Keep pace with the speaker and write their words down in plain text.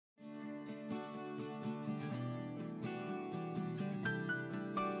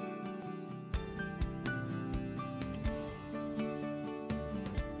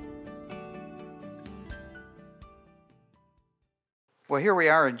Well, here we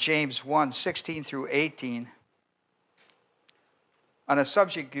are in James 1, 16 through 18, on a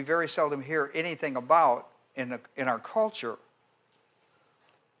subject you very seldom hear anything about in our culture.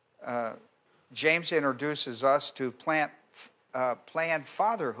 James introduces us to planned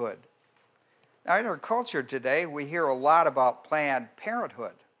fatherhood. Now, in our culture today, we hear a lot about Planned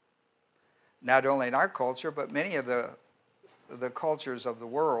Parenthood. Not only in our culture, but many of the cultures of the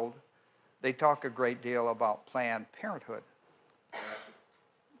world, they talk a great deal about Planned Parenthood.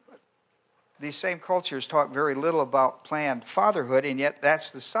 These same cultures talk very little about planned fatherhood, and yet that's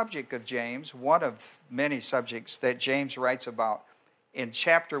the subject of James, one of many subjects that James writes about in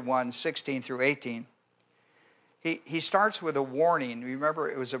chapter 1, 16 through 18. He starts with a warning. Remember,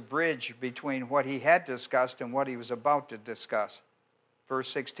 it was a bridge between what he had discussed and what he was about to discuss. Verse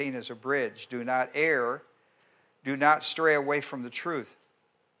 16 is a bridge. Do not err. Do not stray away from the truth.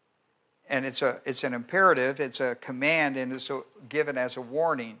 And it's an imperative, it's a command, and it's given as a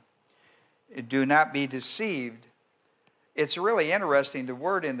warning. Do not be deceived. It's really interesting. The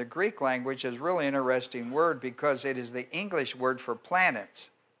word in the Greek language is a really interesting word because it is the English word for planets.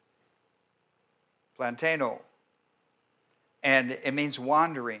 Planteno. And it means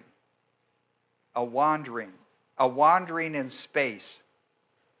wandering. A wandering. A wandering in space.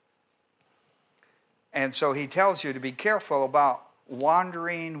 And so he tells you to be careful about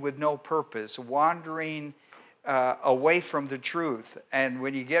wandering with no purpose, wandering away from the truth. And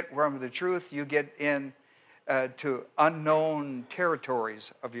when you get from the truth, you get in to unknown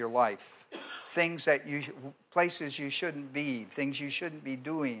territories of your life. Places you shouldn't be, things you shouldn't be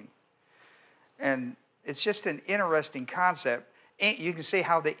doing. And it's just an interesting concept. You can see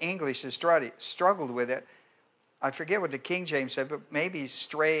how the English has struggled with it. I forget what the King James said, but maybe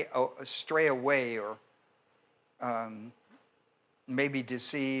stray away or maybe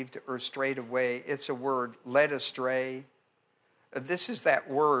deceived or strayed away. It's a word, led astray. This is that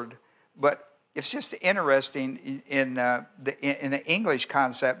word, but it's just interesting in the English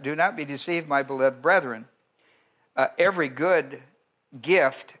concept. Do not be deceived, my beloved brethren. Every good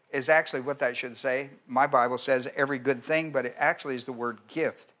gift is actually what that should say. My Bible says every good thing, but it actually is the word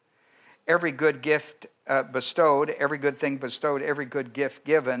gift. Every good gift bestowed, every good thing bestowed, every good gift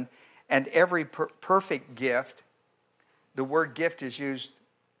given, and every perfect gift. The word gift is used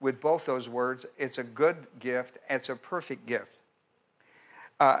with both those words. It's a good gift. It's a perfect gift.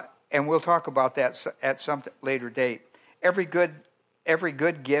 And we'll talk about that at some later date. Every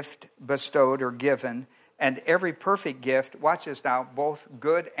good gift bestowed or given, and every perfect gift, watch this now, both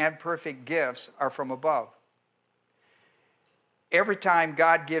good and perfect gifts are from above. Every time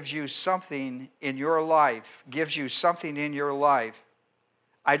God gives you something in your life,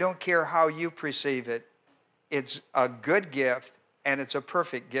 I don't care how you perceive it, it's a good gift and it's a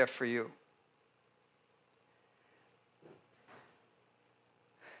perfect gift for you.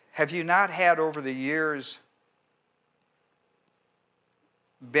 Have you not had over the years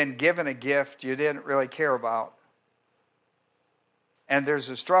been given a gift you didn't really care about? And there's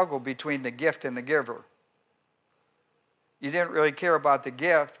a struggle between the gift and the giver. You didn't really care about the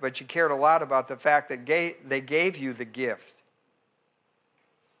gift, but you cared a lot about the fact that they gave you the gift.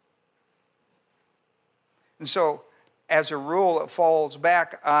 And so, as a rule, it falls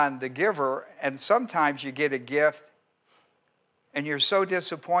back on the giver, and sometimes you get a gift and you're so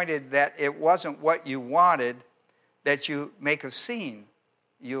disappointed that it wasn't what you wanted that you make a scene.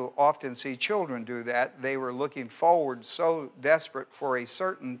 You often see children do that. They were looking forward, so desperate for a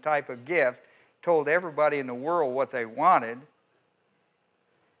certain type of gift, told everybody in the world what they wanted.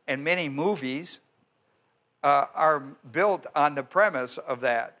 And many movies are built on the premise of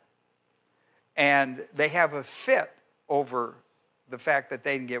that. And they have a fit over the fact that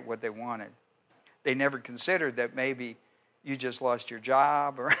they didn't get what they wanted. They never considered that maybe you just lost your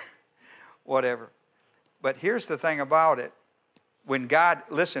job or whatever. But here's the thing about it. When God,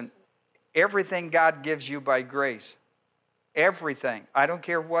 listen, everything God gives you by grace, everything, I don't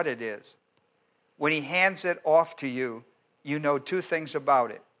care what it is, when He hands it off to you, you know two things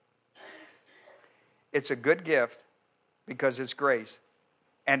about it. It's a good gift because it's grace,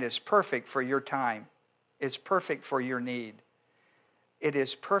 and it's perfect for your time. It's perfect for your need. It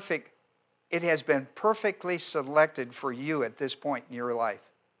is perfect. It has been perfectly selected for you at this point in your life.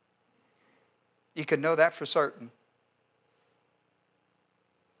 You can know that for certain.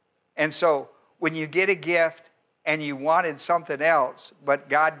 And so, when you get a gift and you wanted something else, but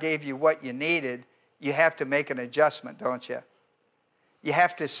God gave you what you needed, you have to make an adjustment, don't you? You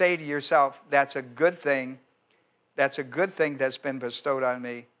have to say to yourself, that's a good thing. That's a good thing that's been bestowed on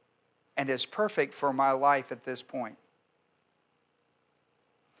me, and it's perfect for my life at this point.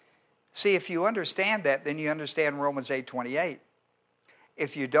 See, if you understand that, then you understand Romans 8:28.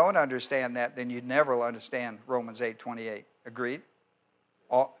 If you don't understand that, then you never will understand Romans 8:28. Agreed?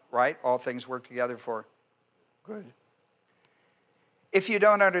 Right? All things work together for good. If you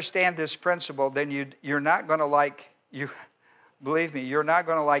don't understand this principle, then you're not going to like, believe me, you're not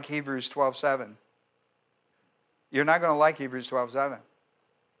going to like Hebrews 12:7. You're not going to like Hebrews 12:7.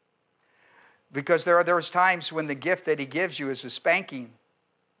 Because there's times when the gift that he gives you is a spanking.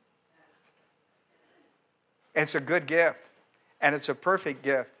 It's a good gift. And it's a perfect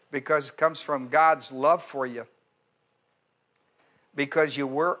gift because it comes from God's love for you. Because you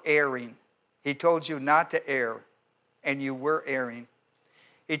were erring. He told you not to err, and you were erring.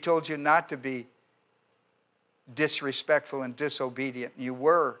 He told you not to be disrespectful and disobedient. You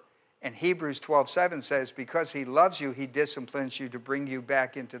were. And Hebrews 12:7 says, because he loves you, he disciplines you to bring you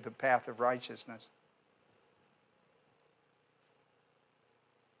back into the path of righteousness.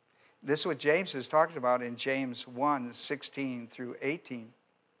 This is what James is talking about in James 1:16 through 18.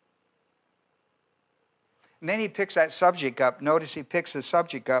 And then he picks that subject up. Notice he picks the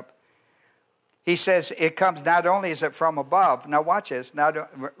subject up. He says it comes, not only is it from above. Now watch this. Now,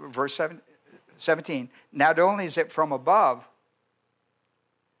 verse 17. Not only is it from above,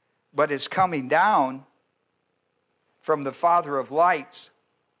 but it's coming down from the Father of lights.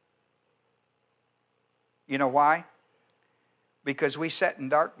 You know why? Because we sit in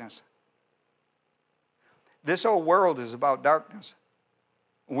darkness. This whole world is about darkness.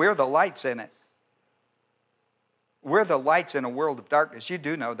 We're the lights in it. We're the lights in a world of darkness. You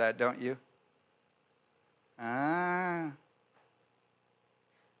do know that, don't you?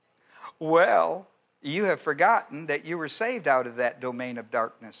 Well, you have forgotten that you were saved out of that domain of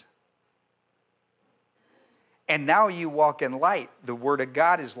darkness. And now you walk in light. The Word of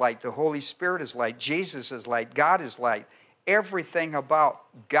God is light. The Holy Spirit is light. Jesus is light. God is light. Everything about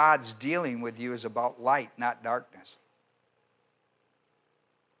God's dealing with you is about light, not darkness.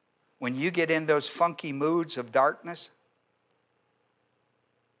 When you get in those funky moods of darkness,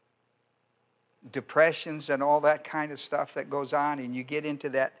 depressions and all that kind of stuff that goes on, and you get into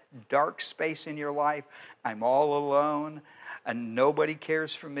that dark space in your life, I'm all alone, and nobody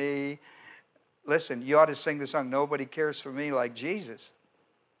cares for me. Listen, you ought to sing the song, nobody cares for me like Jesus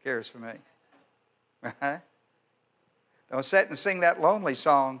cares for me. Right? Don't sit and sing that lonely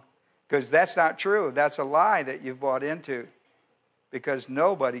song, because that's not true. That's a lie that you've bought into, because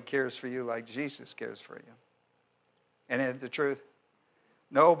nobody cares for you like Jesus cares for you. And isn't the truth?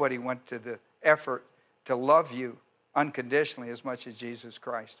 Nobody went to the effort to love you unconditionally as much as Jesus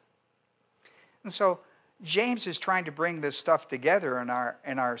Christ. And so James is trying to bring this stuff together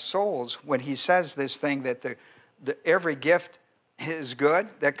in our souls when he says this thing that every gift is good,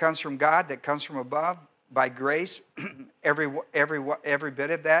 that comes from God, that comes from above, by grace, every bit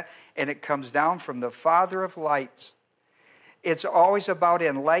of that, and it comes down from the Father of lights. It's always about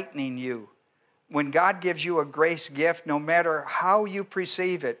enlightening you. When God gives you a grace gift, no matter how you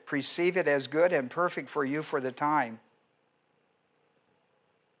perceive it as good and perfect for you for the time.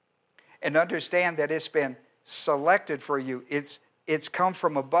 And understand that it's been selected for you. It's come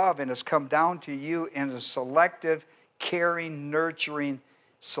from above and it's come down to you in a selective, caring, nurturing,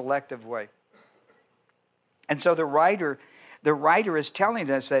 selective way. And so the writer is telling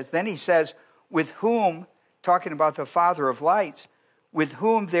us this. Then he says, with whom, talking about the Father of lights, with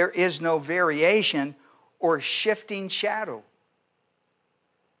whom there is no variation or shifting shadow.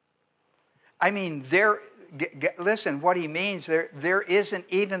 I mean, listen, what he means, there isn't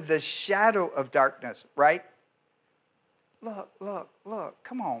even the shadow of darkness, right? Look,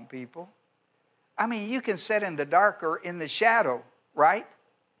 come on, people. I mean, you can sit in the dark or in the shadow, right?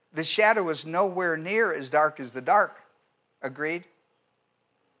 The shadow is nowhere near as dark as the dark. Agreed?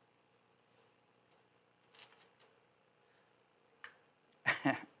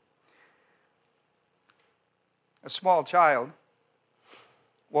 A small child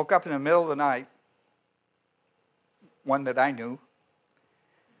woke up in the middle of the night, one that I knew,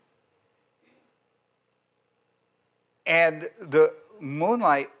 and the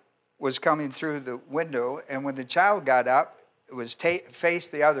moonlight was coming through the window, and when the child got up, it was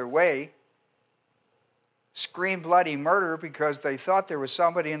faced the other way, screamed bloody murder because they thought there was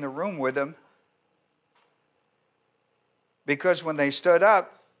somebody in the room with them. Because when they stood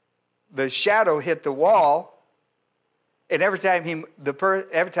up, the shadow hit the wall, and every time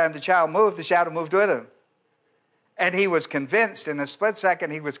the child moved, the shadow moved with him. And he was convinced, in a split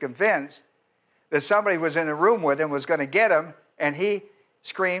second, he was convinced that somebody was in the room with him, was going to get him, and he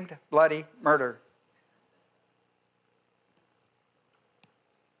screamed bloody murder.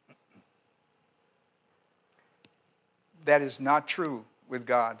 That is not true with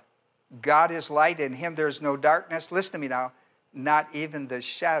God. God is light, in him there is no darkness. Listen to me now. not even the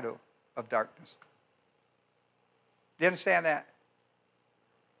shadow of darkness. Do you understand that?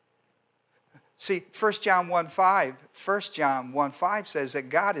 See, 1 John 1:5 says that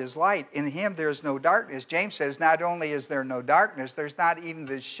God is light. In him there is no darkness. James says not only is there no darkness, there's not even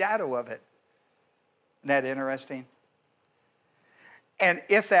the shadow of it. Isn't that interesting? And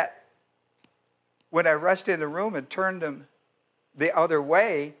when I rushed in the room and turned them the other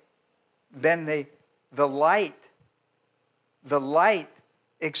way, then the light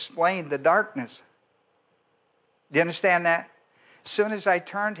explained the darkness. Do you understand that? As soon as I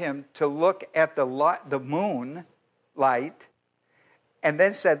turned him to look at the moon light, and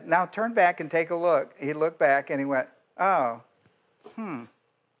then said, now turn back and take a look. He looked back and he went, oh, And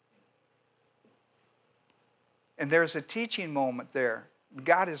there's a teaching moment there.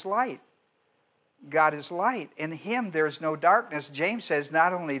 God is light. God is light. In him there's no darkness. James says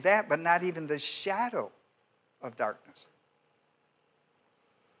not only that, but not even the shadow of darkness.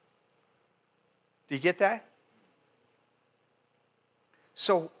 Do you get that?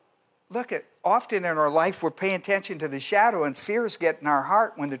 So, look at, often in our life we're paying attention to the shadow and fears get in our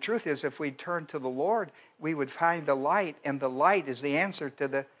heart, when the truth is if we turn to the Lord, we would find the light, and the light is the answer to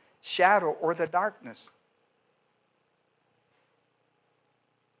the shadow or the darkness.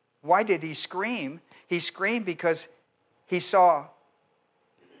 Why did he scream? He screamed because he saw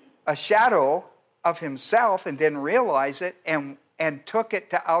a shadow of himself and didn't realize it, and took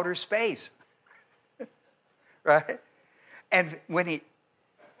it to outer space. Right? And when he...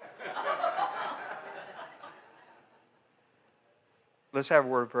 Let's have a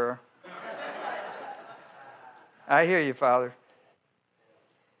word of prayer. I hear you, Father.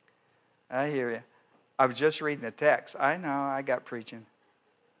 I hear you. I was just reading the text. I know, I got preaching.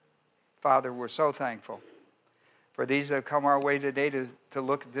 Father, we're so thankful for these that have come our way today to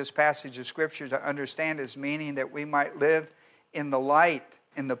look at this passage of Scripture, to understand its meaning, that we might live in the light,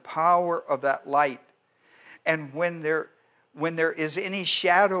 in the power of that light. And when there is any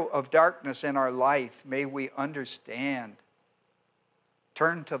shadow of darkness in our life, may we understand.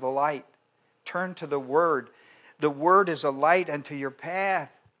 Turn to the light. Turn to the Word. The Word is a light unto your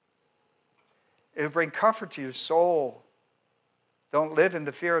path. It will bring comfort to your soul. Don't live in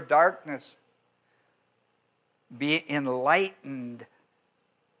the fear of darkness. Be enlightened.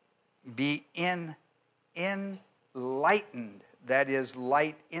 Be enlightened. That is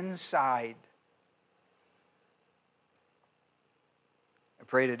light inside. I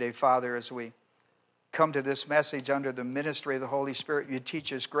pray today, Father, as we come to this message under the ministry of the Holy Spirit, you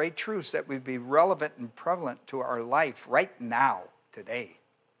teach us great truths that would be relevant and prevalent to our life right now, today.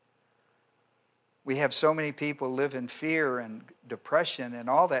 We have so many people live in fear and depression and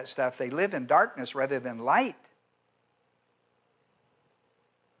all that stuff. They live in darkness rather than light.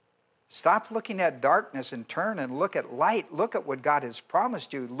 Stop looking at darkness and turn and look at light. Look at what God has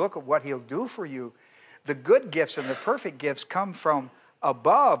promised you. Look at what He'll do for you. The good gifts and the perfect gifts come from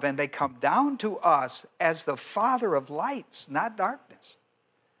above, and they come down to us as the Father of lights, not darkness.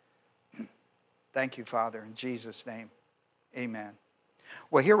 Thank you, Father, in Jesus' name. Amen.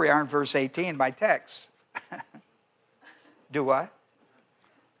 Well, here we are in verse 18, my text. Do what?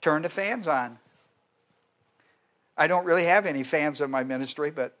 Turn the fans on. I don't really have any fans in my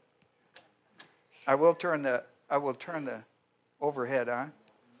ministry, but I will turn the overhead on.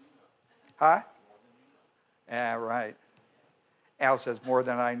 Huh? Yeah, right. Al says, more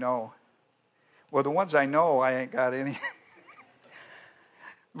than I know. Well, the ones I know, I ain't got any.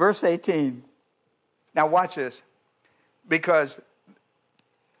 Verse 18. Now watch this. Because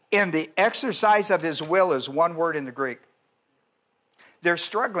in the exercise of his will is one word in the Greek. They're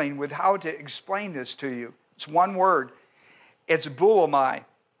struggling with how to explain this to you. It's one word. It's boulomai.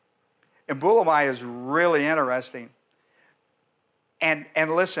 And boulomai is really interesting. And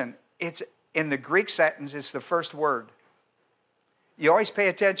listen, it's in the Greek sentence, it's the first word. You always pay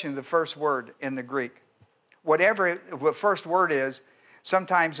attention to the first word in the Greek. Whatever the first word is,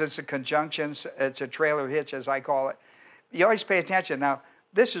 sometimes it's a conjunction, it's a trailer hitch, as I call it. You always pay attention. Now,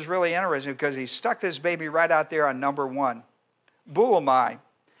 this is really interesting because he stuck this baby right out there on number one. Boulomai.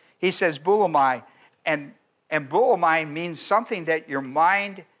 He says boulomai. And boulomai means something that your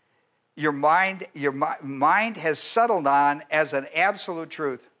mind has settled on as an absolute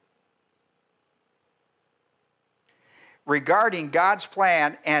truth. Regarding God's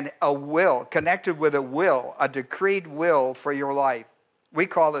plan and a will, connected with a will, a decreed will for your life. We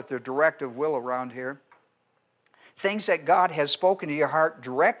call it the directive will around here. Things that God has spoken to your heart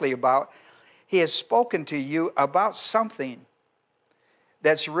directly about. He has spoken to you about something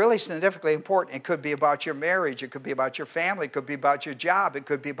that's really significantly important. It could be about your marriage. It could be about your family. It could be about your job. It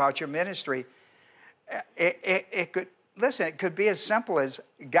could be about your ministry. It could, listen, it could be as simple as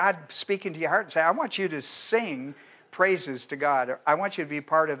God speaking to your heart and say, I want you to sing praises to God. Or, I want you to be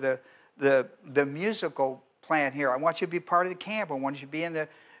part of the musical plan here. I want you to be part of the camp. I want you to be in the,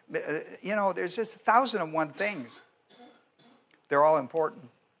 there's just 1,001 things. They're all important.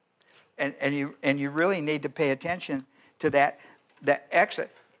 And you really need to pay attention to that.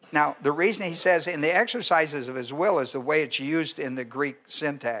 Now, the reason he says in the exercises of his will is the way it's used in the Greek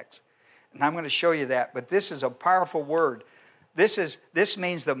syntax. And I'm going to show you that. But this is a powerful word. This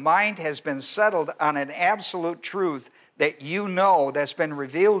means the mind has been settled on an absolute truth that you know that's been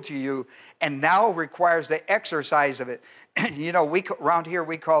revealed to you and now requires the exercise of it. Around here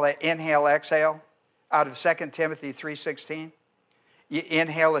we call that inhale, exhale out of 2 Timothy 3:16. You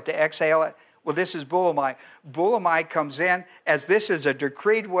inhale it to exhale it. Well, this is bulimai. Bulimai comes in as this is a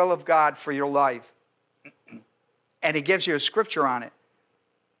decreed will of God for your life. And he gives you a scripture on it.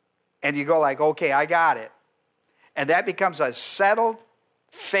 And you go like, okay, I got it. And that becomes a settled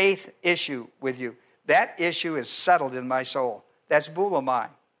faith issue with you. That issue is settled in my soul. That's bulimai.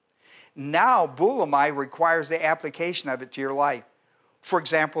 Now, bulimai requires the application of it to your life. For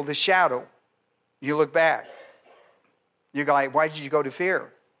example, the shadow. You look back. You go like, why did you go to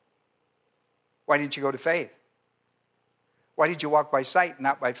fear? Why didn't you go to faith? Why did you walk by sight,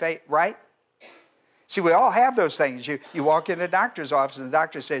 not by faith, right? See, we all have those things. You walk in the doctor's office and the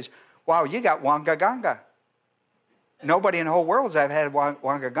doctor says, wow, you got wanga ganga. Nobody in the whole world has had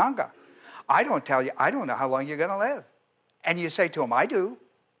wanga ganga. I don't know how long you're going to live. And you say to him, I do.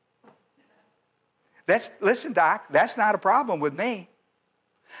 Listen, doc, that's not a problem with me.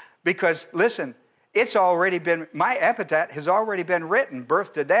 Because, listen, it's already been, my epitaph has already been written,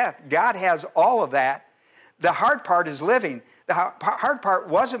 birth to death. God has all of that. The hard part is living. The hard part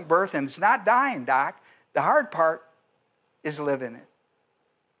wasn't birth and it's not dying, doc. The hard part is living it.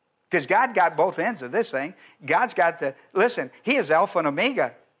 Because God got both ends of this thing. God's got he is Alpha and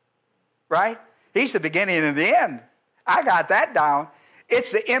Omega, right? He's the beginning and the end. I got that down.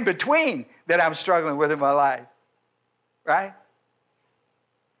 It's the in-between that I'm struggling with in my life, right?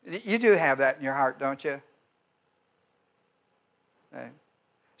 You do have that in your heart, don't you?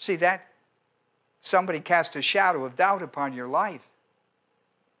 See that? Somebody cast a shadow of doubt upon your life.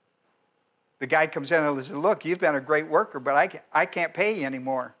 The guy comes in and says, look, you've been a great worker, but I can't pay you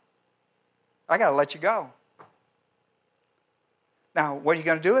anymore. I got to let you go. Now, what are you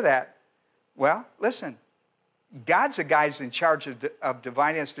going to do with that? Well, listen. God's the guy who's in charge of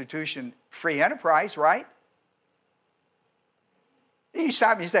divine institution, free enterprise, right? You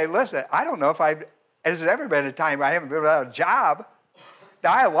stop and you say, listen, I don't know if there's ever been a time I haven't been without a job.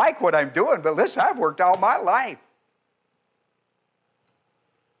 Now, I like what I'm doing, but listen, I've worked all my life.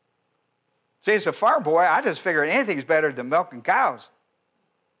 See, as a farm boy, I just figured anything's better than milking cows.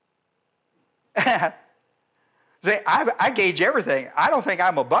 See, I gauge everything. I don't think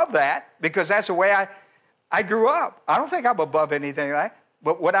I'm above that because that's the way I grew up. I don't think I'm above anything like that.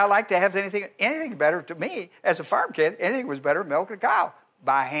 But would I like to have anything better to me as a farm kid? Anything was better than milking a cow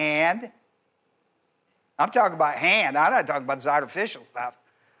by hand. I'm talking about hand. I'm not talking about this artificial stuff.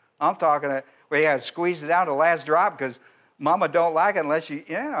 I'm talking where you have to squeeze it down to the last drop because mama don't like it unless you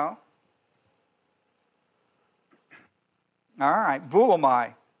know. All right,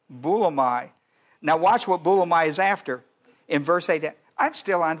 bulimai. Now watch what bulimai is after in verse 18. I'm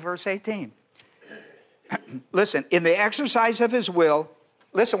still on verse 18. Listen, in the exercise of his will,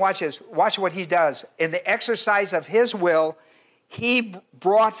 listen, watch this. Watch what he does. In the exercise of his will, he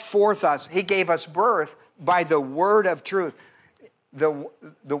brought forth us. He gave us birth by the word of truth. The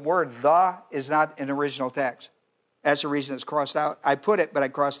word "the" is not in the original text. That's the reason it's crossed out. I put it, but I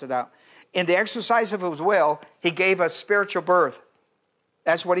crossed it out. In the exercise of his will, he gave us spiritual birth.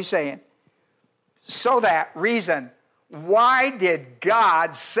 That's what he's saying. So that reason, why did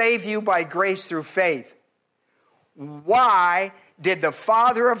God save you by grace through faith? Why did the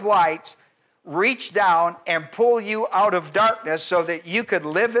Father of lights reach down and pull you out of darkness so that you could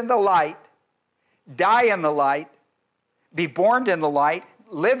live in the light, die in the light, be born in the light,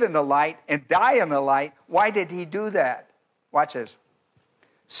 live in the light, and die in the light? Why did he do that? Watch this.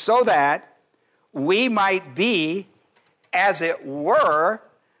 So that we might be, as it were,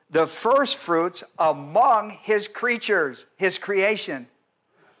 the first fruits among his creatures, his creation.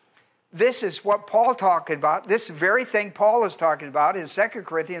 This is what Paul talking about. This very thing Paul is talking about in 2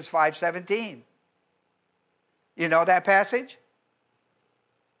 Corinthians 5:17. You know that passage?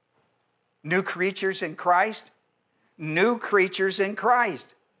 New creatures in Christ. New creatures in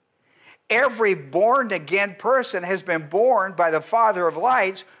Christ. Every born-again person has been born by the Father of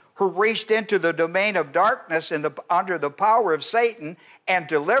lights who reached into the domain of darkness under the power of Satan and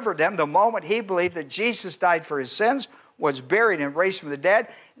delivered them the moment he believed that Jesus died for his sins, was buried and raised from the dead.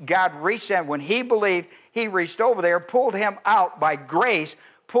 God reached in. When he believed, he reached over there, pulled him out by grace,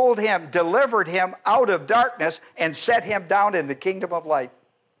 pulled him, delivered him out of darkness, and set him down in the kingdom of light.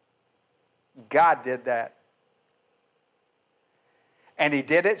 God did that. And he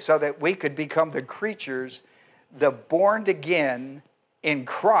did it so that we could become the creatures, the born again in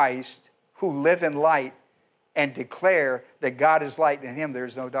Christ, who live in light and declare that God is light and in him there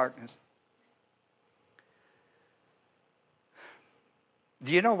is no darkness.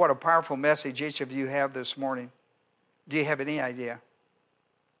 Do you know what a powerful message each of you have this morning? Do you have any idea?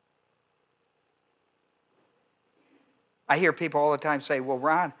 I hear people all the time say, well,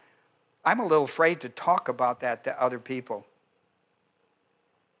 Ron, I'm a little afraid to talk about that to other people.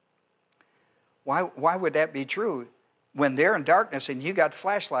 Why would that be true when they're in darkness and you got the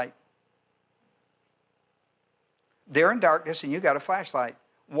flashlight? They're in darkness and you got a flashlight.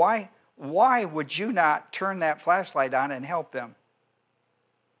 Why would you not turn that flashlight on and help them?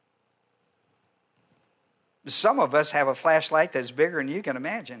 Some of us have a flashlight that's bigger than you can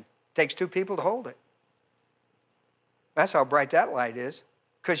imagine. It takes two people to hold it. That's how bright that light is,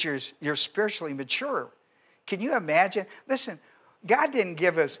 because you're spiritually mature. Can you imagine? Listen, God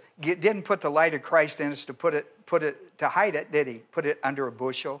didn't put the light of Christ in us to put it to hide it, did he? Put it under a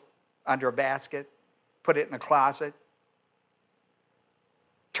bushel, under a basket, put it in a closet,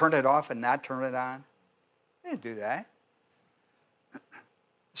 turn it off and not turn it on. He didn't do that.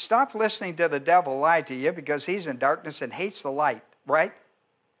 Stop listening to the devil lie to you, because he's in darkness and hates the light, right?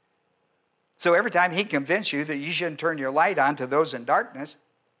 So every time he convinces you that you shouldn't turn your light on to those in darkness,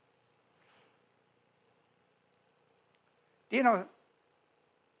 do you know,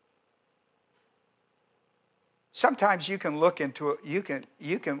 sometimes you can look into it, you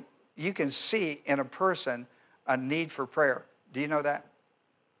can see in a person a need for prayer. Do you know that?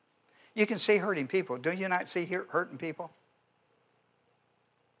 You can see hurting people. Do you not see hurting people?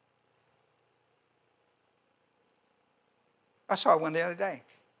 I saw one the other day.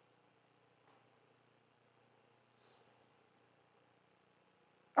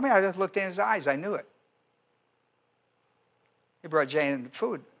 I mean, I just looked in his eyes. I knew it. He brought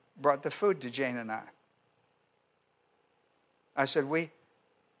the food to Jane and I. I said,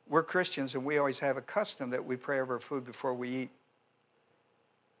 we're Christians and we always have a custom that we pray over food before we eat.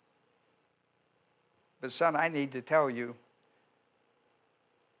 But son, I need to tell you,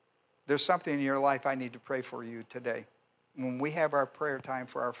 there's something in your life I need to pray for you today. When we have our prayer time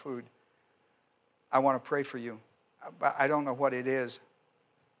for our food, I want to pray for you. But I don't know what it is.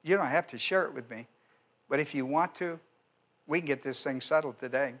 You don't have to share it with me. But if you want to, we can get this thing settled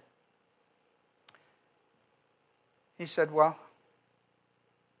today. He said, well,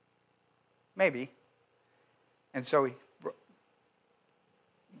 maybe. And so he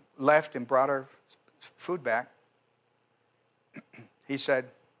left and brought our food back. He said,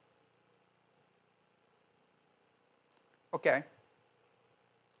 okay,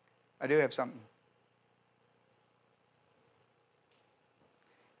 I do have something.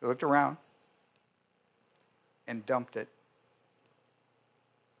 He looked around and dumped it.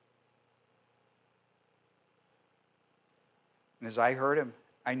 And as I heard him,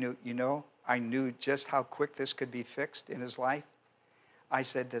 I knew just how quick this could be fixed in his life. I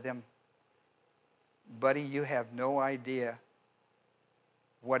said to them, buddy, you have no idea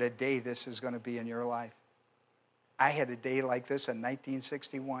what a day this is going to be in your life. I had a day like this in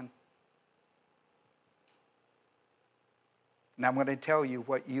 1961. And I'm going to tell you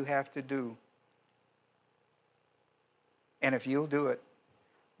what you have to do. And if you'll do it,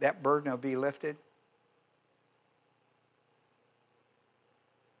 that burden will be lifted.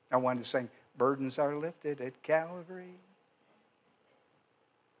 I wanted to sing, burdens are lifted at Calvary.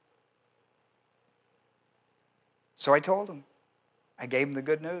 So I told him. I gave him the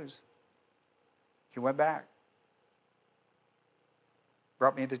good news. He went back.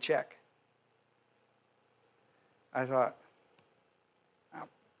 Brought me the check. I thought, I'm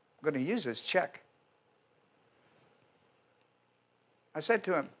going to use this check. I said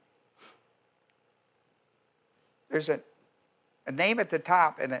to him, there's a name at the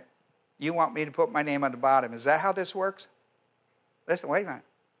top and you want me to put my name on the bottom. Is that how this works? Listen, wait a minute.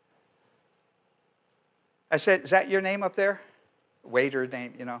 I said, is that your name up there? Waiter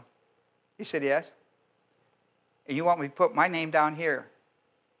name, you know. He said, yes. And you want me to put my name down here,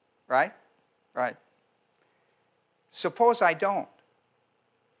 right? Right. Suppose I don't.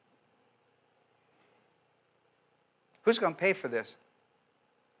 Who's going to pay for this?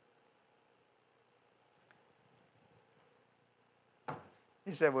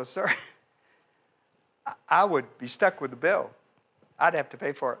 He said, well, sir, I would be stuck with the bill. I'd have to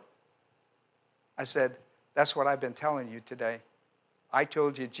pay for it. I said, That's what I've been telling you today. I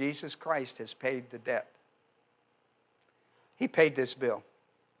told you Jesus Christ has paid the debt. He paid this bill.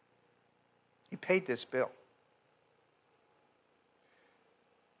 He paid this bill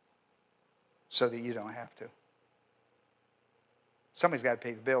so that you don't have to. Somebody's got to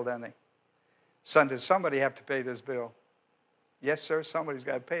pay the bill, doesn't they? Son, does somebody have to pay this bill? Yes, sir, somebody's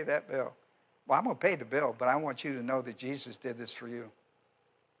got to pay that bill. Well, I'm going to pay the bill, but I want you to know that Jesus did this for you.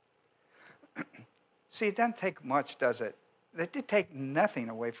 See, it doesn't take much, does it? It did take nothing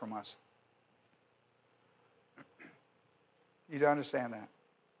away from us. You don't understand that?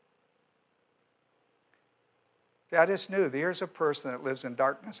 I just knew there's a person that lives in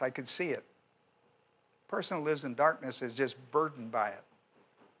darkness. I could see it. A person who lives in darkness is just burdened by it.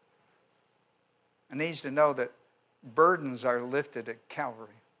 And needs to know that burdens are lifted at Calvary.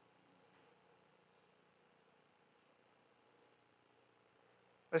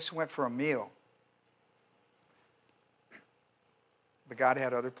 This went for a meal. But God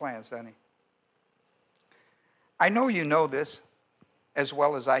had other plans, didn't he? I know you know this as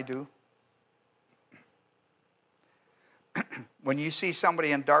well as I do. When you see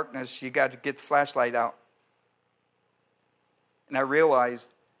somebody in darkness, you got to get the flashlight out. And I realized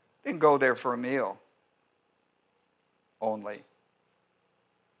I didn't go there for a meal only,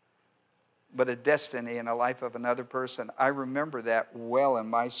 but a destiny in the life of another person. I remember that well in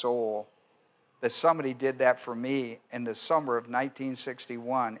my soul, that somebody did that for me in the summer of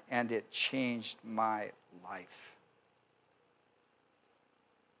 1961, and it changed my life.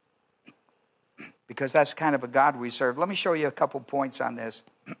 Because that's kind of a God we serve. Let me show you a couple points on this.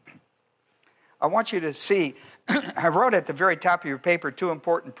 I want you to see, I wrote at the very top of your paper 2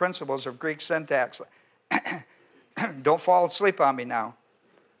 important principles of Greek syntax. Don't fall asleep on me now.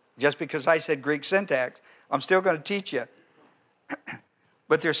 Just because I said Greek syntax, I'm still going to teach you.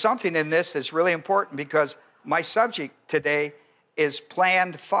 But there's something in this that's really important, because my subject today is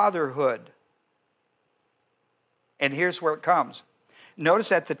planned fatherhood. And here's where it comes.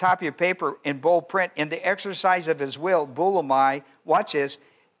 Notice at the top of your paper in bold print, in the exercise of his will, boulomai, watch this,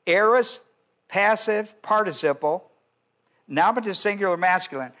 aorist, passive, participle, nominative, singular,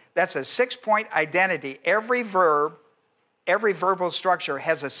 masculine. That's a 6-point identity. Every verb, every verbal structure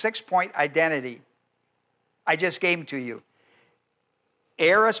has a 6-point identity. I just gave them to you.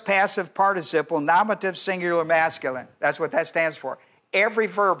 Aorist, passive, participle, nominative, singular, masculine. That's what that stands for. Every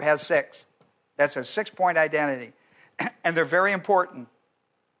verb has 6. That's a 6-point identity. And they're very important.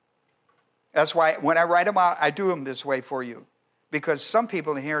 That's why when I write them out, I do them this way for you. Because some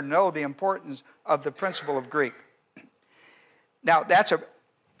people in here know the importance of the principle of Greek. Now,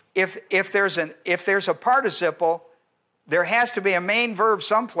 if there's a participle, there has to be a main verb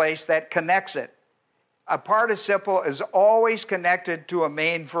someplace that connects it. A participle is always connected to a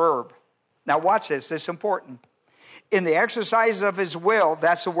main verb. Now watch this, this is important. In the exercise of his will,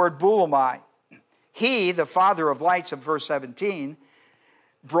 that's the word boulomai. He, the Father of lights of verse 17,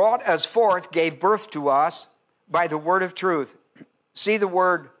 brought us forth, gave birth to us by the word of truth. See the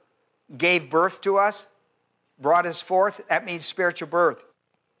word gave birth to us, brought us forth, that means spiritual birth.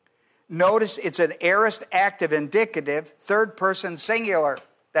 Notice it's an aorist active indicative, third person singular.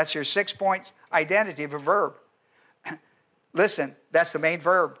 That's your 6 points identity of a verb. Listen, that's the main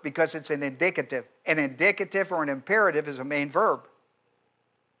verb because it's an indicative. An indicative or an imperative is a main verb.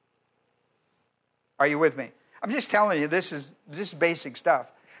 Are you with me? I'm just telling you this is basic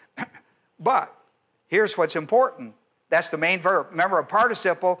stuff. But here's what's important. That's the main verb. Remember, a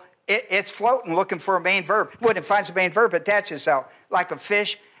participle, it's floating looking for a main verb. When it finds a main verb, it attaches itself like a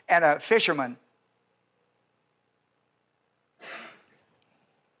fish and a fisherman.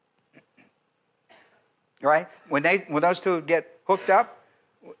 Right? When those two get hooked up,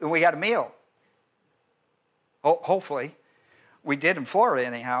 we got a meal. Hopefully. We did in Florida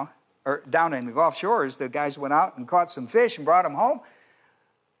anyhow. Or down in the Gulf Shores, the guys went out and caught some fish and brought them home.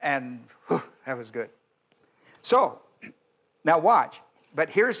 And whew, that was good. So, now watch. But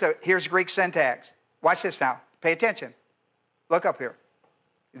here's Greek syntax. Watch this now. Pay attention. Look up here.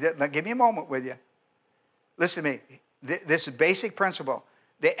 Give me a moment with you. Listen to me. This is basic principle.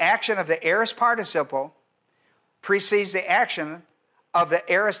 The action of the aorist participle precedes the action of the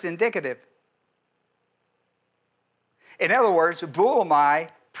aorist indicative. In other words, boulomai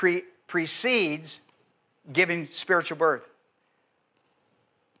precedes giving spiritual birth.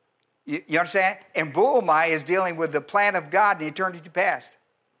 You understand? And boulomai is dealing with the plan of God in eternity past.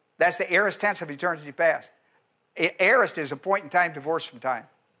 That's the aorist tense of eternity past. Aorist is a point in time divorced from time.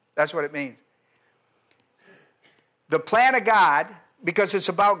 That's what it means. The plan of God, because it's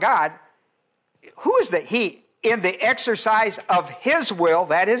about God, who is the He? In the exercise of His will,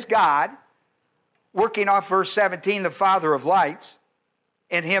 that is God, working off verse 17, the Father of lights.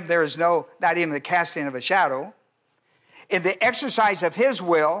 In him there is not even the casting of a shadow. In the exercise of his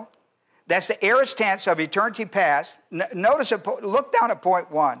will, that's the aorist tense of eternity past. Notice, look down at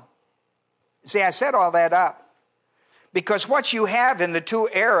point 1. See, I set all that up. Because what you have in the two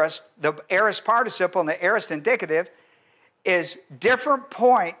aorist, the aorist participle and the aorist indicative, is different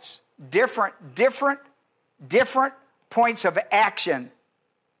points, different points of action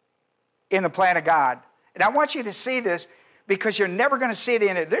in the plan of God. And I want you to see this because you're never going to see it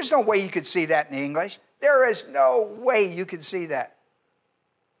in it. There's no way you could see that in English. There is no way you could see that.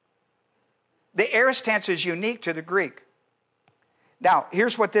 The aorist tense is unique to the Greek. Now,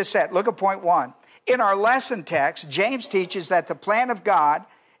 here's what this said. Look at point 1. In our lesson text, James teaches that the plan of God,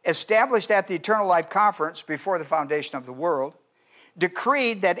 established at the Eternal Life Conference before the foundation of the world,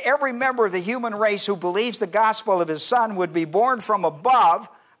 decreed that every member of the human race who believes the gospel of his Son would be born from above,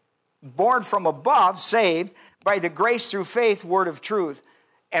 saved by the grace through faith, word of truth.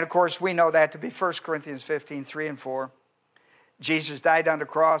 And of course, we know that to be 1 Corinthians 15, 3 and 4. Jesus died on the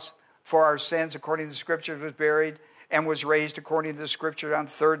cross for our sins, according to the Scripture, was buried, and was raised according to the Scripture on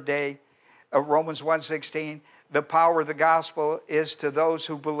the third day. Romans 1:16, the power of the gospel is to those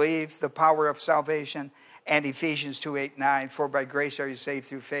who believe, the power of salvation. And Ephesians 2:8-9, for by grace are you saved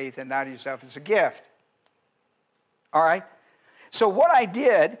through faith, and not of yourself. It's a gift. All right? So what I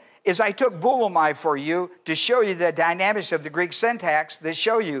did is I took boulomai for you to show you the dynamics of the Greek syntax that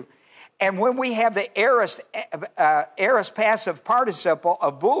show you. And when we have the aorist passive participle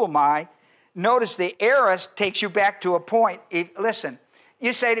of boulomai, notice the aorist takes you back to a point. Listen,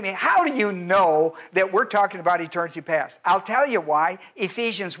 you say to me, how do you know that we're talking about eternity past? I'll tell you why.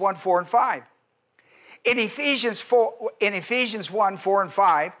 Ephesians 1, 4, and 5. In Ephesians 1, 4, and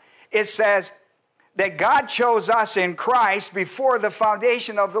 5, it says that God chose us in Christ before the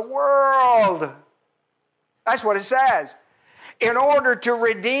foundation of the world. That's what it says. In order to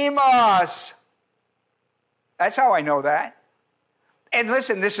redeem us. That's how I know that. And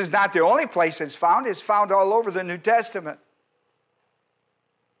listen, this is not the only place it's found. It's found all over the New Testament.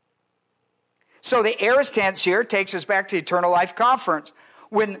 So the aorist tense here takes us back to Eternal Life Conference.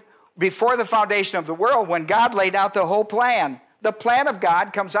 Before the foundation of the world, when God laid out the whole plan. The plan of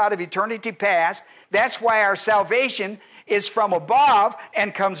God comes out of eternity past. That's why our salvation is from above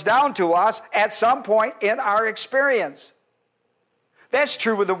and comes down to us at some point in our experience. That's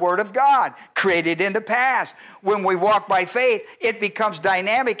true with the Word of God, created in the past. When we walk by faith, it becomes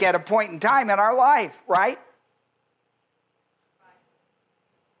dynamic at a point in time in our life, right?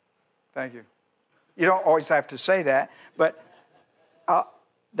 Thank you. You don't always have to say that, but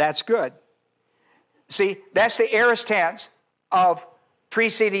that's good. See, that's the aorist tense of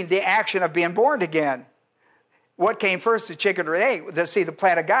preceding the action of being born again. What came first, the chicken or the egg? See, the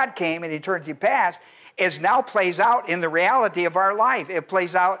plan of God came in eternity past, is now plays out in the reality of our life. It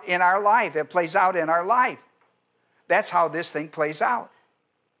plays out in our life. It plays out in our life. That's how this thing plays out.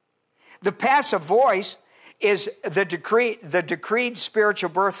 The passive voice is the decreed spiritual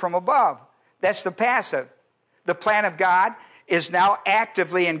birth from above. That's the passive. The plan of God is now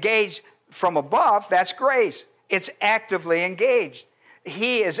actively engaged from above. That's grace. It's actively engaged.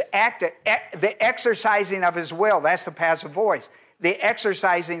 He is active. The exercising of his will. That's the passive voice. The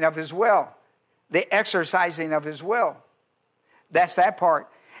exercising of his will. The exercising of his will. That's that part.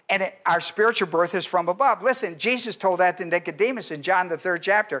 And our spiritual birth is from above. Listen, Jesus told that to Nicodemus in John the 3rd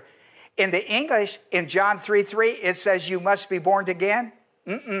chapter. In the English, in John 3:3, it says you must be born again.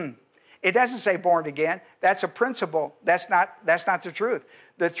 It doesn't say born again. That's a principle. That's not the truth.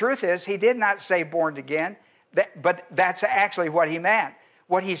 The truth is he did not say born again, but that's actually what he meant.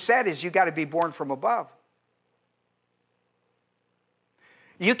 What he said is you got to be born from above.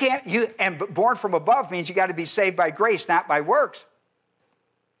 And born from above means you got to be saved by grace, not by works.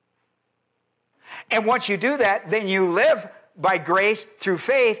 And once you do that, then you live by grace through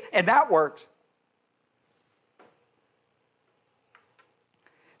faith and not works.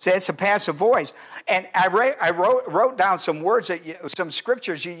 So it's a passive voice. And I wrote down some words, some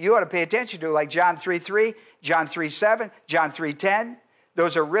scriptures you ought to pay attention to, like John 3:3, John 3:7, John 3:10.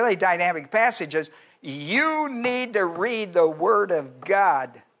 Those are really dynamic passages. You need to read the Word of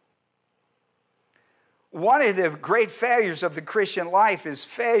God. One of the great failures of the Christian life is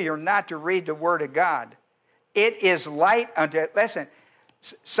failure not to read the Word of God. It is light unto, listen,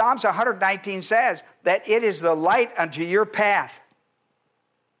 Psalms 119 says that it is the light unto your path.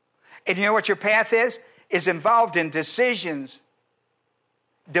 And you know what your path is? Is involved in decisions.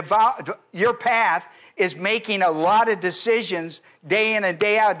 Your path is making a lot of decisions day in and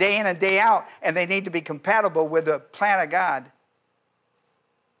day out, day in and day out, and they need to be compatible with the plan of God.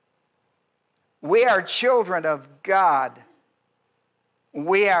 We are children of God.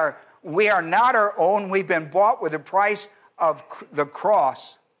 We are not our own. We've been bought with the price of the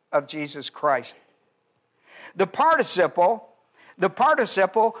cross of Jesus Christ. The participle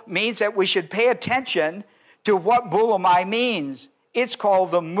means that we should pay attention to what bulimai means. It's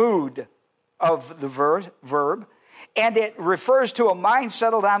called the mood of the verb, and it refers to a mind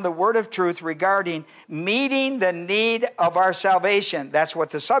settled on the word of truth regarding meeting the need of our salvation. That's what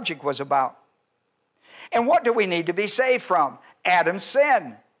the subject was about. And what do we need to be saved from? Adam's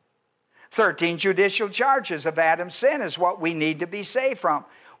sin. 13 judicial charges of Adam's sin is what we need to be saved from.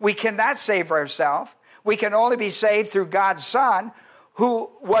 We cannot save ourselves. We can only be saved through God's Son,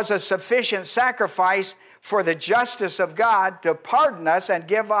 who was a sufficient sacrifice for the justice of God to pardon us and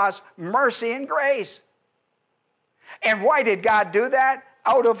give us mercy and grace. And why did God do that?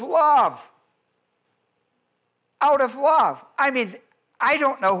 Out of love. Out of love. I mean, I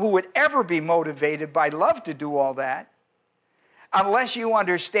don't know who would ever be motivated by love to do all that, unless you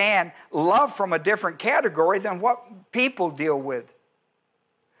understand love from a different category than what people deal with.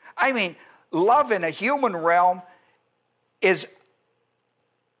 I mean, love in a human realm is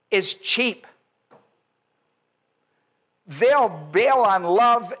cheap. They'll bail on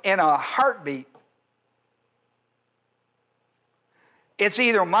love in a heartbeat. It's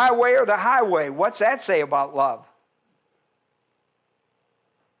either my way or the highway. What's that say about love?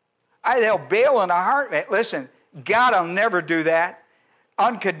 They'll bail in a heartbeat. Listen, God will never do that.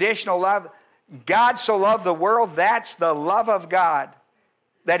 Unconditional love. God so loved the world, that's the love of God,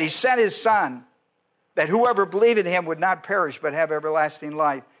 that He sent His Son, that whoever believed in Him would not perish but have everlasting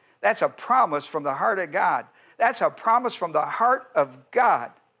life. That's a promise from the heart of God. That's a promise from the heart of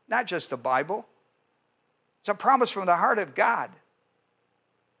God, not just the Bible. It's a promise from the heart of God.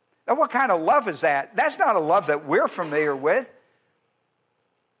 Now, what kind of love is that? That's not a love that we're familiar with.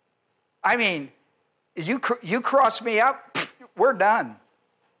 I mean, you cross me up, we're done.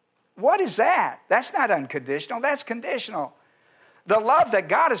 What is that? That's not unconditional. That's conditional. The love that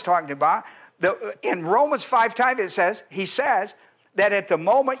God is talking about, in Romans 5:5 He says that at the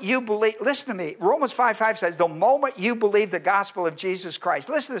moment you believe, listen to me, Romans 5:5 says, the moment you believe the gospel of Jesus Christ,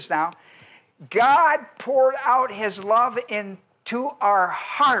 listen to this now, God poured out His love into our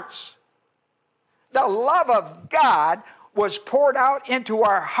hearts. The love of God was poured out into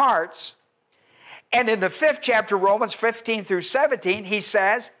our hearts. And in the 5th chapter, Romans 15 through 17, he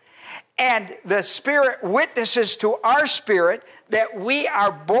says, and the Spirit witnesses to our spirit that we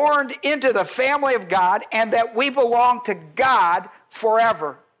are born into the family of God and that we belong to God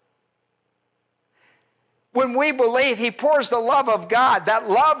forever. When we believe, He pours the love of God. That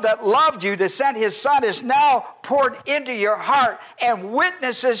love that loved you to send His Son is now poured into your heart and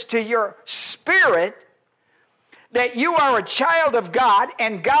witnesses to your spirit that you are a child of God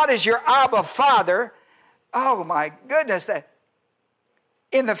and God is your Abba Father. Oh my goodness.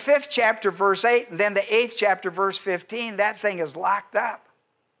 In the 5th chapter, verse 8, and then the 8th chapter, verse 15, that thing is locked up.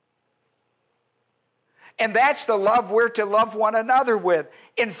 And that's the love we're to love one another with.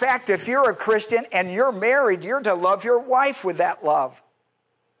 In fact, if you're a Christian and you're married, you're to love your wife with that love.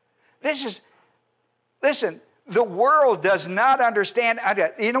 Listen, the world does not understand.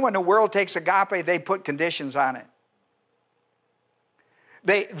 You know, when the world takes agape, they put conditions on it.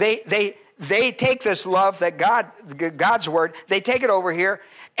 They take this love that God's word, they take it over here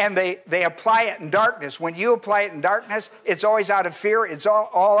and they apply it in darkness. When you apply it in darkness, it's always out of fear. It's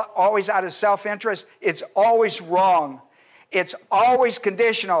always out of self-interest. It's always wrong. It's always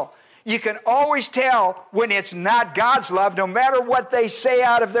conditional. You can always tell when it's not God's love, no matter what they say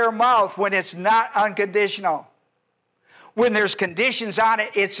out of their mouth, when it's not unconditional. When there's conditions on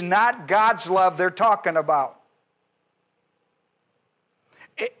it, it's not God's love they're talking about.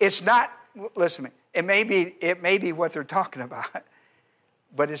 It's not, listen to me, it may be what they're talking about,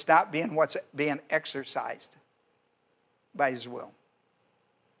 but it's not what's being exercised by His will.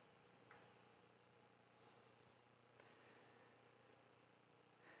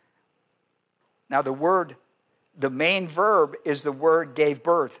 Now the main verb is the word gave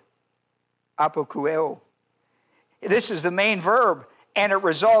birth, apokueo. This is the main verb, and it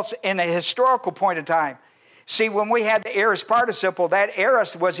results in a historical point in time. See, when we had the aorist participle, that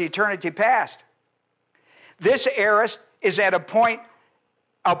aorist was eternity past. This aorist is at a point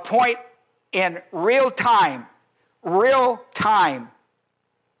in real time. Real time.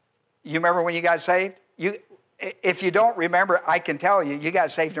 You remember when you got saved? If you don't remember, I can tell you, you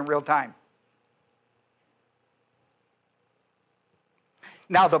got saved in real time.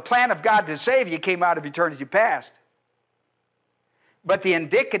 Now, the plan of God to save you came out of eternity past. But the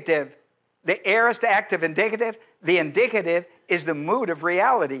indicative, the aorist active indicative, the indicative is the mood of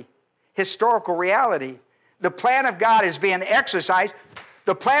reality. historical reality. The plan of God is being exercised.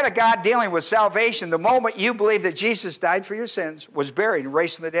 The plan of God dealing with salvation, the moment you believe that Jesus died for your sins, was buried and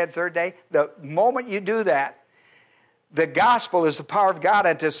raised from the dead third day, the moment you do that, the gospel is the power of God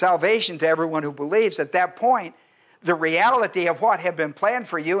unto salvation to everyone who believes. At that point, the reality of what had been planned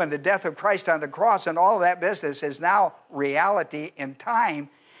for you and the death of Christ on the cross and all of that business is now reality in time.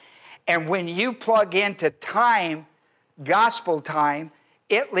 And when you plug into time, gospel time,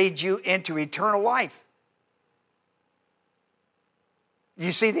 it leads you into eternal life.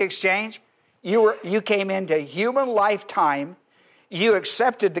 You see the exchange? You came into human lifetime, you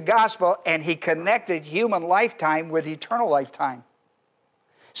accepted the gospel, and he connected human lifetime with eternal lifetime.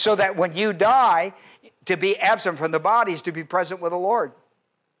 So that when you die, to be absent from the body is to be present with the Lord.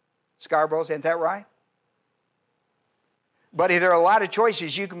 Scarborough, isn't that right? Buddy, there are a lot of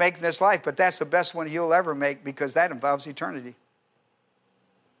choices you can make in this life, but that's the best one you'll ever make because that involves eternity.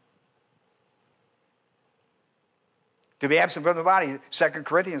 To be absent from the body, 2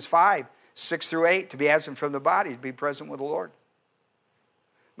 Corinthians 5, 6 through 8, to be absent from the body, to be present with the Lord.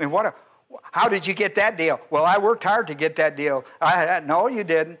 I mean, how did you get that deal? Well, I worked hard to get that deal. No, you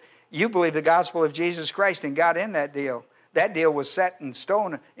didn't. You believed the gospel of Jesus Christ and got in that deal. That deal was set in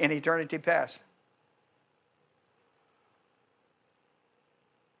stone in eternity past.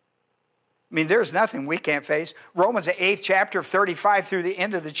 I mean, there's nothing we can't face. Romans, the 8th chapter, 35 through the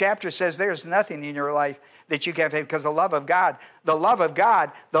end of the chapter says there's nothing in your life that you can't face because the love of God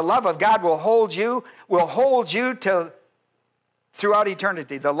will hold you to throughout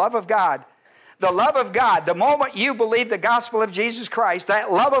eternity. The love of God, the moment you believe the gospel of Jesus Christ,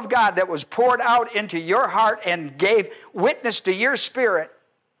 that love of God that was poured out into your heart and gave witness to your spirit,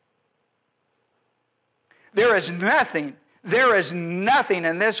 there is nothing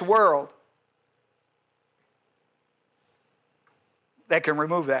in this world that can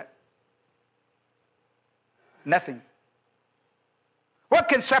remove that. Nothing. What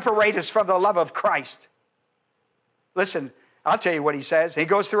can separate us from the love of Christ? Listen, I'll tell you what he says. He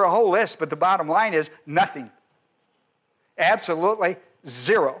goes through a whole list, but the bottom line is nothing. Absolutely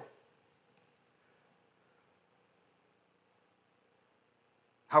zero.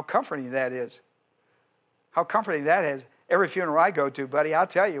 How comforting that is. How comforting that is. Every funeral I go to, buddy, I'll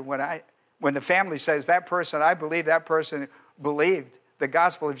tell you, when the family says that person, I believe that person believed the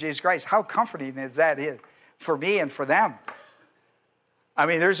gospel of Jesus Christ, how comforting that is for me and for them. I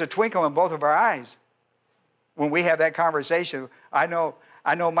mean, there's a twinkle in both of our eyes when we have that conversation. I know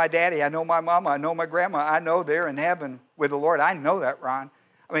my daddy, I know my mama, I know my grandma, I know they're in heaven with the Lord. I know that, Ron.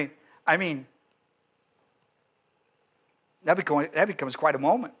 I mean, that becomes quite a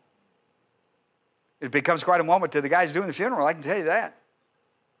moment. It becomes quite a moment to the guys doing the funeral, I can tell you that.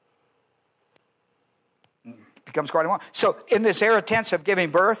 Becomes quite a moment. So in this aorist tense of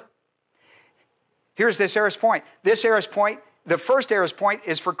giving birth, here's this aorist point. This aorist point, the first aorist point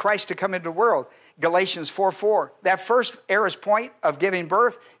is for Christ to come into the world. Galatians 4:4. That first aorist point of giving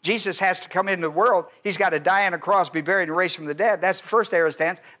birth, Jesus has to come into the world. He's got to die on a cross, be buried, and raised from the dead. That's the first aorist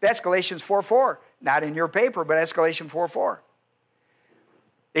tense. That's Galatians 4:4. Not in your paper, but that's Galatians 4:4.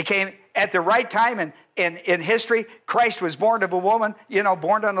 He came at the right time in history. Christ was born of a woman,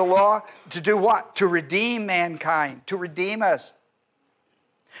 born under the law. To do what? To redeem mankind, to redeem us.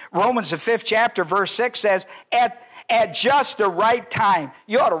 Romans, the 5th chapter, verse 6 says, at just the right time.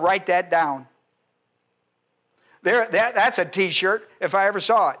 You ought to write that down. That's a t-shirt if I ever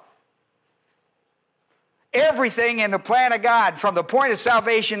saw it. Everything in the plan of God from the point of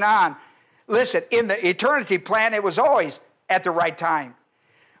salvation on. Listen, in the eternity plan, it was always at the right time.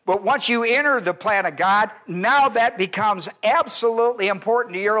 But once you enter the plan of God, now that becomes absolutely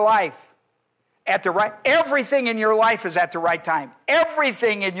important to your life. Everything in your life is at the right time.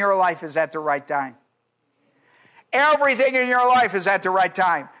 Everything in your life is at the right time. Everything in your life is at the right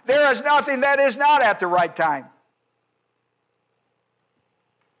time. There is nothing that is not at the right time.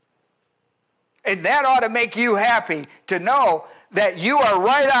 And that ought to make you happy to know that you are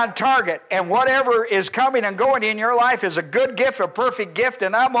right on target, and whatever is coming and going in your life is a good gift, a perfect gift,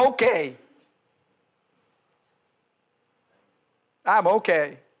 and I'm okay. I'm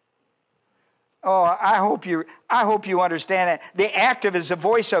okay. Oh, I hope you understand that. The active is the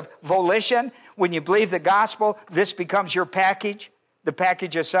voice of volition. When you believe the gospel, this becomes your package, the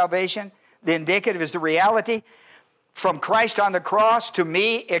package of salvation. The indicative is the reality. From Christ on the cross to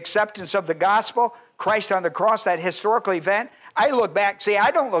me, acceptance of the gospel. Christ on the cross, that historical event. I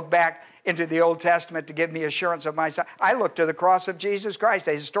don't look back into the Old Testament to give me assurance of my salvation. I look to the cross of Jesus Christ,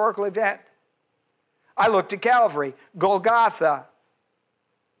 a historical event. I look to Calvary, Golgotha,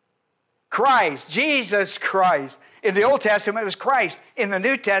 Christ, Jesus Christ. In the Old Testament, it was Christ. In the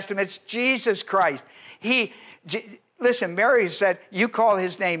New Testament, it's Jesus Christ. Listen, Mary said, you call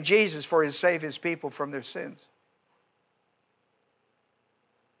his name Jesus for he to save his people from their sins.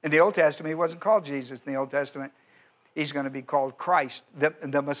 In the Old Testament, he wasn't called Jesus. In the Old Testament, he's going to be called Christ,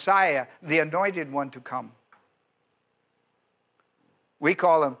 the Messiah, the anointed one to come. We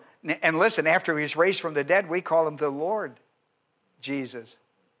call him, and listen, after he was raised from the dead, we call him the Lord Jesus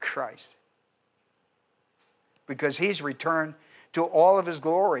Christ. Because he's returned to all of his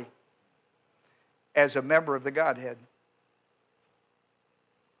glory as a member of the Godhead.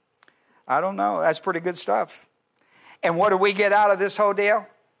 I don't know. That's pretty good stuff. And what do we get out of this whole deal?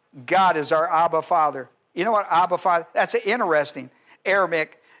 God is our Abba Father. You know what Abba Father? That's interesting.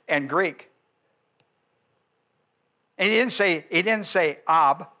 Aramaic and Greek. And he didn't say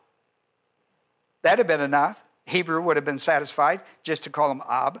Ab. That'd have been enough. Hebrew would have been satisfied just to call him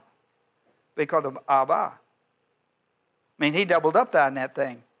Ab. They called him Abba. I mean, he doubled up on that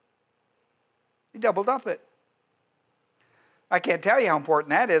thing. He doubled up it. I can't tell you how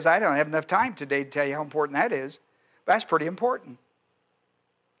important that is. I don't have enough time today to tell you how important that is. But that's pretty important.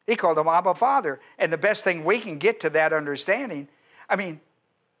 He called him Abba Father. And the best thing we can get to that understanding, I mean,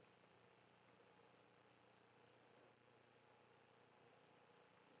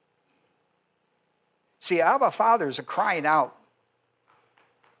 see, Abba Father is a crying out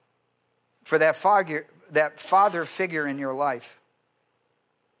for that father figure in your life.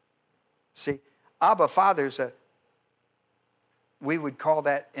 See, Abba Father is we would call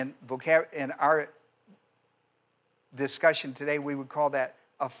that in our discussion today, we would call that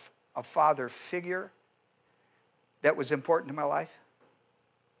a father figure that was important in my life.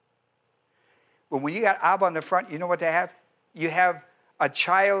 But when you got Abba on the front, you know what they have? You have a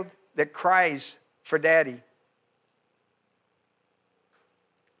child that cries for daddy.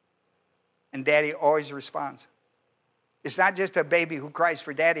 And daddy always responds. It's not just a baby who cries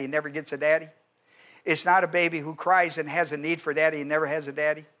for daddy and never gets a daddy. It's not a baby who cries and has a need for daddy and never has a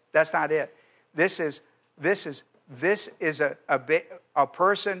daddy. That's not it. This is a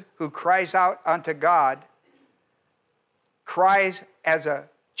person who cries out unto God, cries as a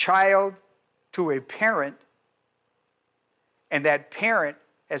child to a parent, and that parent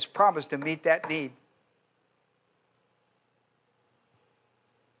has promised to meet that need.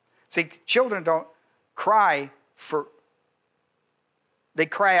 See, children don't cry they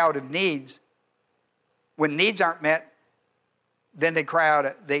cry out of needs. When needs aren't met, then they cry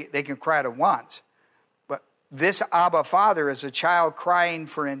out, they can cry out of wants. But this Abba Father is a child crying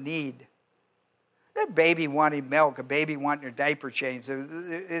for a need. A baby wanting milk, a baby wanting their diaper changed.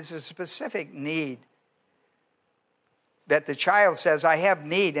 It's a specific need that the child says, I have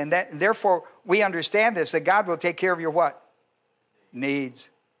need. And therefore, we understand this, that God will take care of your what? Needs.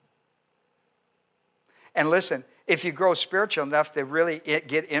 And listen, if you grow spiritual enough to really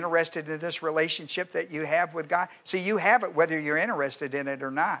get interested in this relationship that you have with God, see, you have it whether you're interested in it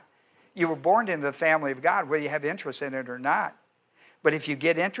or not. You were born into the family of God, whether you have interest in it or not. But if you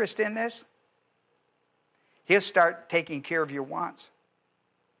get interest in this, he'll start taking care of your wants.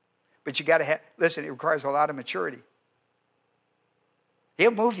 But you got to listen, it requires a lot of maturity.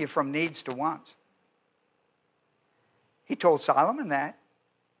 He'll move you from needs to wants. He told Solomon that.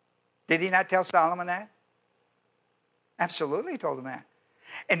 Did he not tell Solomon that? Absolutely, he told him that.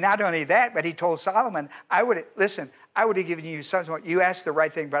 And not only that, but he told Solomon, I would have given you sons. You asked the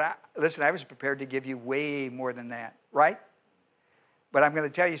right thing, but I was prepared to give you way more than that, right? But I'm going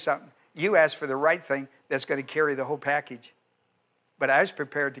to tell you something. You asked for the right thing that's going to carry the whole package. But I was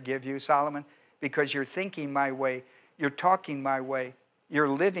prepared to give you, Solomon, because you're thinking my way, you're talking my way, you're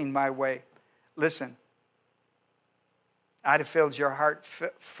living my way. Listen, I'd have filled your heart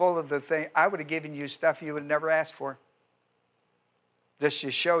full of the thing. I would have given you stuff you would never ask for. Just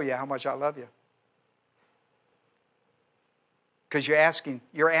to show you how much I love you. Because you're asking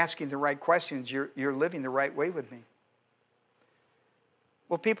the right questions. You're living the right way with me.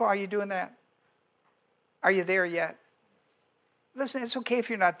 Well, people, are you doing that? Are you there yet? Listen, it's okay if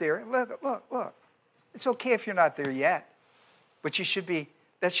you're not there. Look. It's okay if you're not there yet. But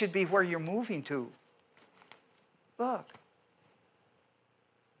that should be where you're moving to. Look.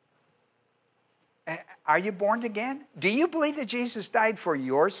 Are you born again? Do you believe that Jesus died for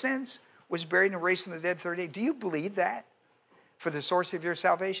your sins, was buried and raised from the dead third day? Do you believe that for the source of your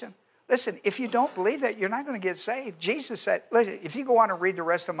salvation? Listen, if you don't believe that, you're not going to get saved. Jesus said, listen, if you go on and read the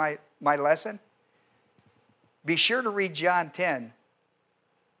rest of my lesson, be sure to read John 10.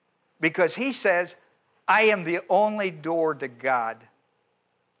 Because he says, I am the only door to God.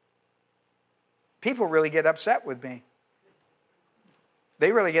 People really get upset with me.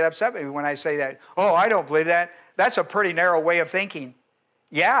 They really get upset with me when I say that. Oh, I don't believe that. That's a pretty narrow way of thinking.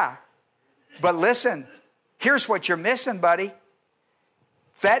 Yeah. But listen, here's what you're missing, buddy.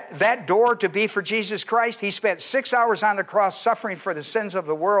 That door to be for Jesus Christ, he spent 6 hours on the cross suffering for the sins of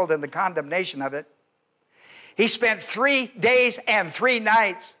the world and the condemnation of it. He spent 3 days and 3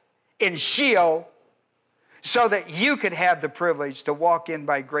 nights in Sheol so that you could have the privilege to walk in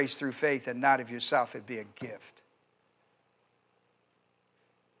by grace through faith and not of yourself. It'd be a gift.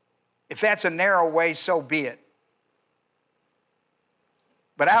 If that's a narrow way, so be it.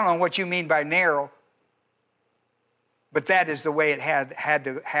 But I don't know what you mean by narrow. But that is the way it had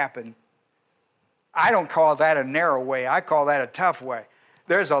to happen. I don't call that a narrow way. I call that a tough way.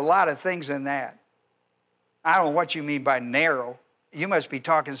 There's a lot of things in that. I don't know what you mean by narrow. You must be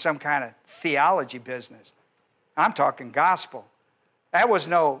talking some kind of theology business. I'm talking gospel. That was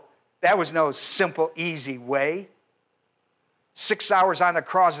no simple, easy way. 6 hours on the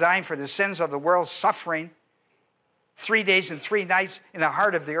cross dying for the sins of the world, suffering. 3 days and 3 nights in the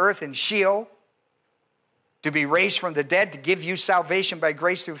heart of the earth in Sheol. To be raised from the dead, to give you salvation by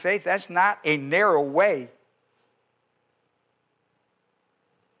grace through faith, that's not a narrow way.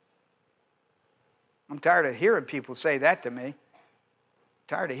 I'm tired of hearing people say that to me.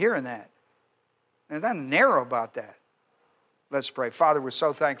 Tired of hearing that. There's nothing narrow about that. Let's pray. Father, we're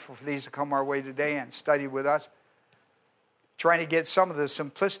so thankful for these to come our way today and study with us. Trying to get some of the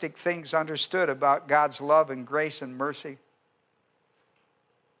simplistic things understood about God's love and grace and mercy.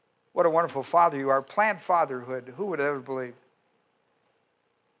 What a wonderful Father you are. Planned fatherhood. Who would ever believe?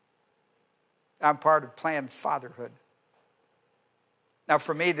 I'm part of planned fatherhood. Now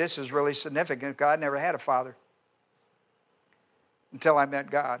for me, this is really significant. God never had a father until I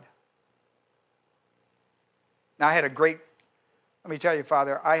met God. Now let me tell you,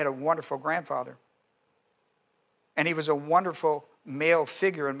 Father, I had a wonderful grandfather. And he was a wonderful male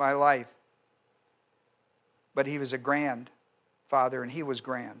figure in my life. But he was a grandfather and he was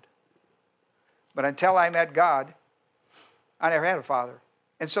grand. But until I met God, I never had a father.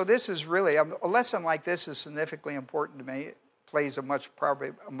 And so this is really, a lesson like this is significantly important to me. It plays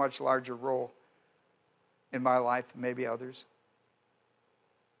probably a much larger role in my life than maybe others.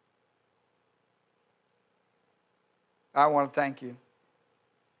 I want to thank you.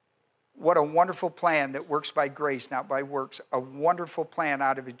 What a wonderful plan that works by grace, not by works. A wonderful plan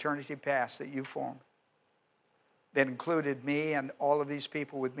out of eternity past that you formed. That included me and all of these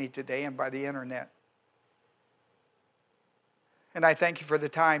people with me today and by the internet. And I thank you for the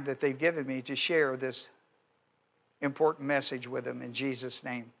time that they've given me to share this important message with them in Jesus'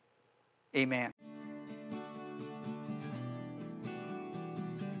 name. Amen.